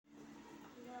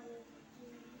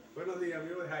Buenos días,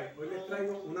 amigos de Jai. Hoy les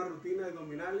traigo una rutina de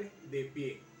abdominales de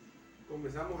pie.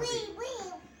 Comenzamos así.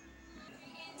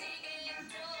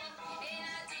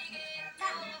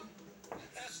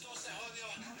 Esto se jodió.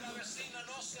 La vecina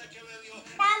no sé qué bebió.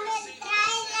 Dame el trago.